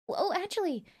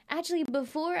Actually,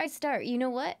 before I start, you know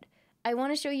what? I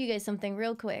want to show you guys something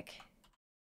real quick.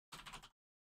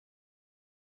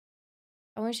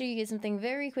 I want to show you guys something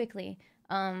very quickly.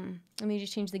 Let me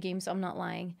just change the game so I'm not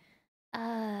lying.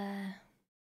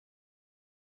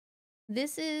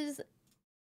 This is...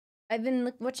 I've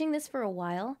been watching this for a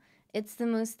while. It's the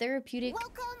most therapeutic,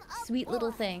 sweet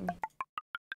little thing.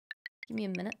 Give me a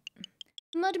minute.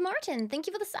 Mud Martin, thank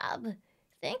you for the sub.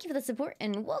 Thank you for the support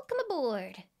and welcome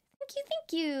aboard.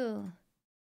 Thank you.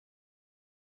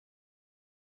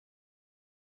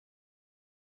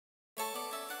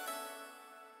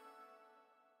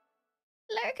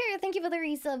 Lurker, thank you for the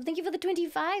resub. Thank you for the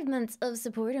 25 months of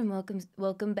support and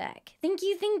welcome back. Thank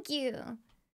you.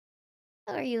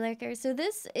 How are you, Lurker? So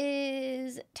this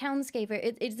is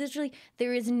Townscaper. It's literally,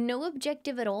 there is no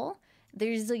objective at all.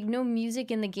 There's like no music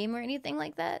in the game or anything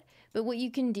like that. But what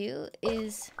you can do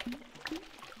is,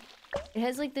 it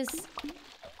has like this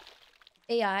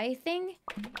AI thing.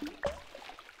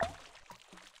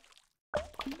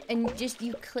 And just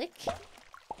you click,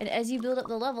 and as you build up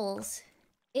the levels,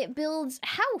 it builds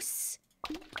house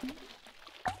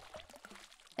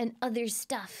and other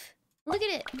stuff. Look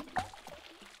at it.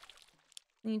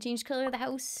 And you change color of the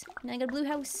house. Now I got a blue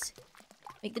house.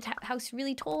 Make the house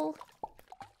really tall.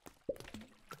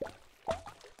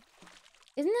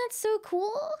 Isn't that so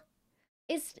cool?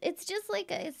 It's just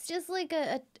like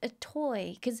a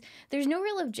toy, because there's no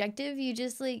real objective. You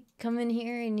just like come in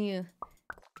here and you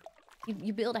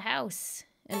build a house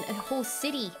and a whole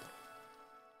city.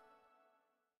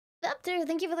 Scepter,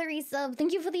 thank you for the resub.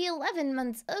 Thank you for the 11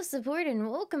 months of support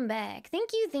and welcome back.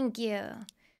 Thank you.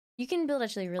 You can build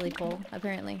actually really tall,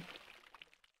 apparently.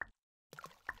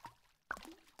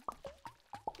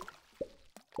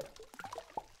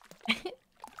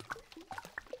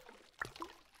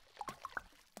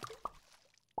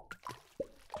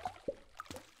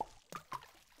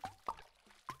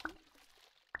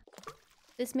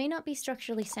 This may not be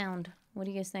structurally sound. What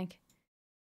do you guys think?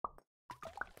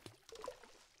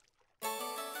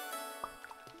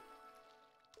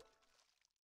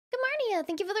 Gamarnia,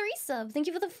 thank you for the resub. Thank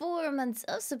you for the 4 months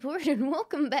of support and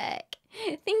welcome back.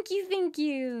 Thank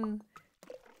you.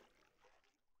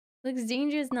 Looks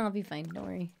dangerous. No, I'll be fine. Don't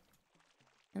worry.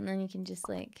 And then you can just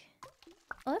like...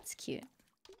 Oh, that's cute.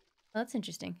 Oh, that's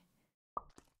interesting.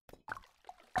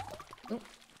 Oh.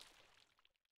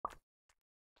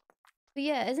 But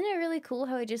yeah, isn't it really cool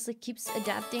how it just like keeps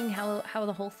adapting how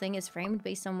the whole thing is framed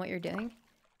based on what you're doing?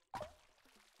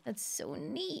 That's so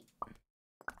neat. Metal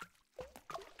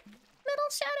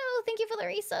Shadow, thank you for the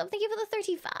resub. Thank you for the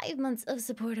 35 months of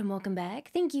support and welcome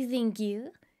back. Thank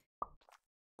you.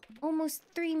 Almost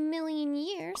 3 million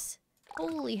years.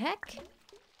 Holy heck.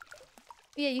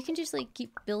 But yeah, you can just like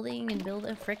keep building and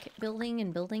building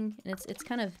and it's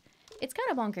kind of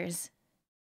bonkers.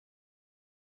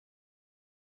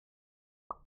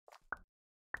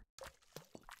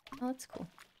 Oh, that's cool.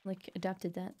 Like,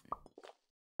 adapted that.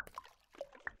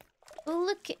 Oh,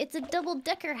 look! It's a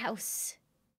double-decker house!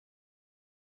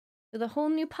 With a whole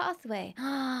new pathway.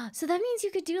 So that means you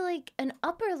could do, like, an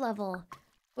upper level.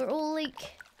 Where all,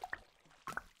 like...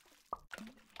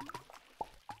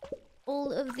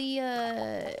 all of the,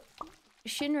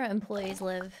 Shinra employees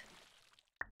live.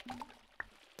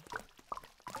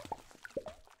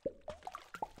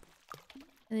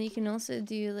 And then you can also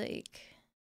do, like...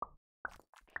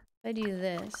 If I do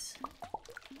this,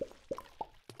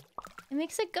 it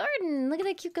makes a garden. Look at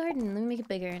that cute garden. Let me make it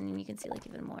bigger and then you can see like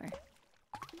even more.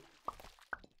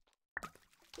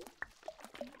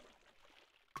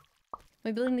 Am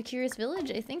I building the Curious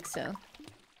Village? I think so.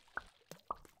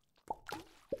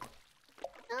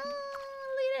 Oh, look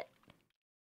at it.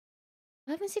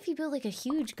 What happens if you build like a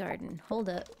huge garden? Hold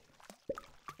up.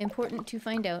 Important to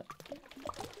find out.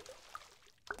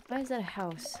 Why is that a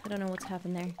house? I don't know what's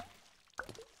happened there.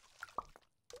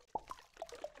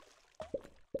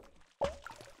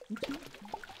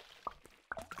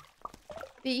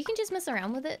 But you can just mess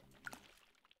around with it.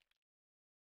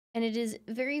 And it is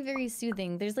very, very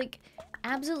soothing. There's like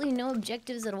absolutely no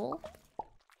objectives at all.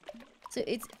 So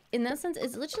it's, in that sense,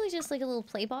 it's literally just like a little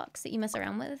play box that you mess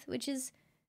around with, which is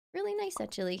really nice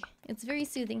actually. It's very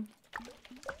soothing.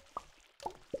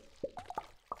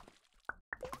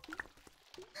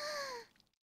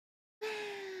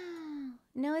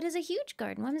 No, it is a huge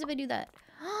garden. What happens if I do that?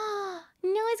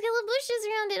 No, it's got little bushes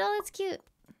around it. Oh, that's cute.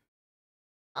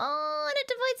 Oh, and it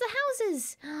divides the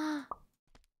houses.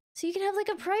 So you can have like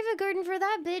a private garden for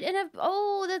that bit and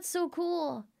oh, that's so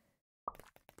cool.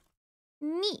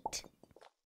 Neat.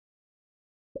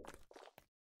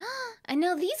 And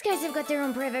now these guys have got their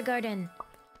own private garden.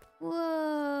 Whoa.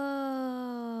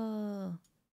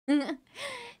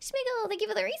 Schmiggle, thank you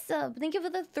for the resub. Thank you for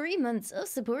the 3 months of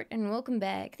support and welcome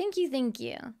back. Thank you, thank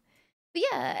you. But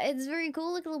yeah, it's very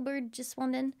cool. Like a little bird just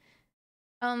spawned in.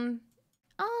 Oh, and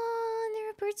there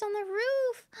are birds on the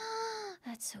roof.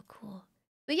 That's so cool.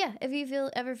 But yeah, if you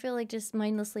ever feel like just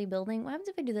mindlessly building, what happens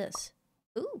if I do this?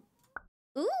 Ooh.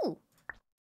 Ooh.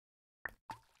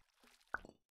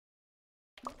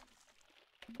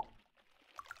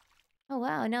 Oh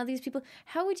wow, now these people,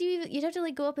 how would you you'd have to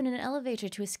like go up in an elevator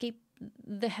to escape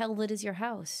the hell that is your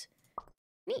house.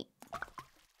 Neat.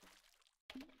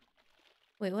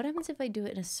 Wait, what happens if I do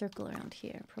it in a circle around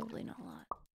here? Probably not a lot.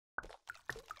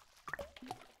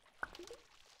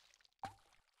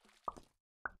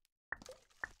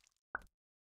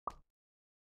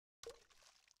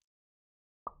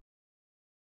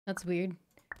 That's weird.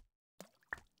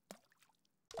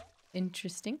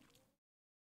 Interesting.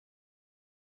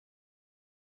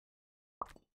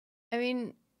 I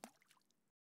mean,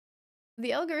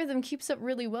 the algorithm keeps up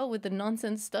really well with the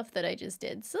nonsense stuff that I just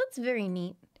did, so that's very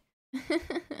neat.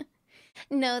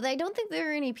 No, I don't think there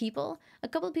are any people. A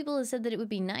couple of people have said that it would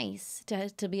be nice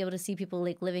to be able to see people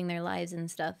like living their lives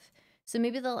and stuff. So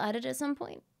maybe they'll add it at some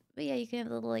point. But yeah, you can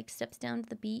have little like steps down to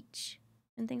the beach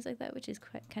and things like that, which is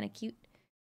quite kind of cute.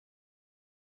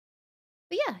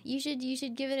 But yeah, you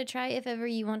should give it a try if ever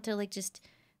you want to like just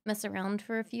mess around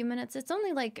for a few minutes. It's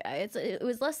only like it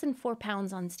was less than 4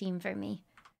 pounds on Steam for me.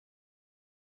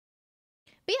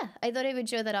 But yeah, I thought I would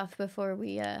show that off before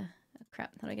we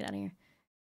crap, how do I get out of here?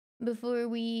 Before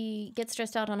we get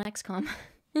stressed out on XCOM.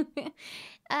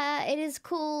 It is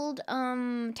called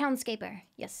Townscaper.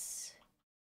 Yes.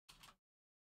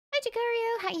 Hi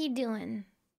Jacario, how you doing?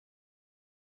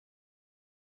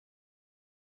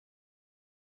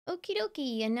 Okie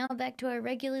dokie, and now back to our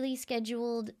regularly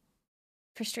scheduled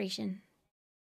frustration.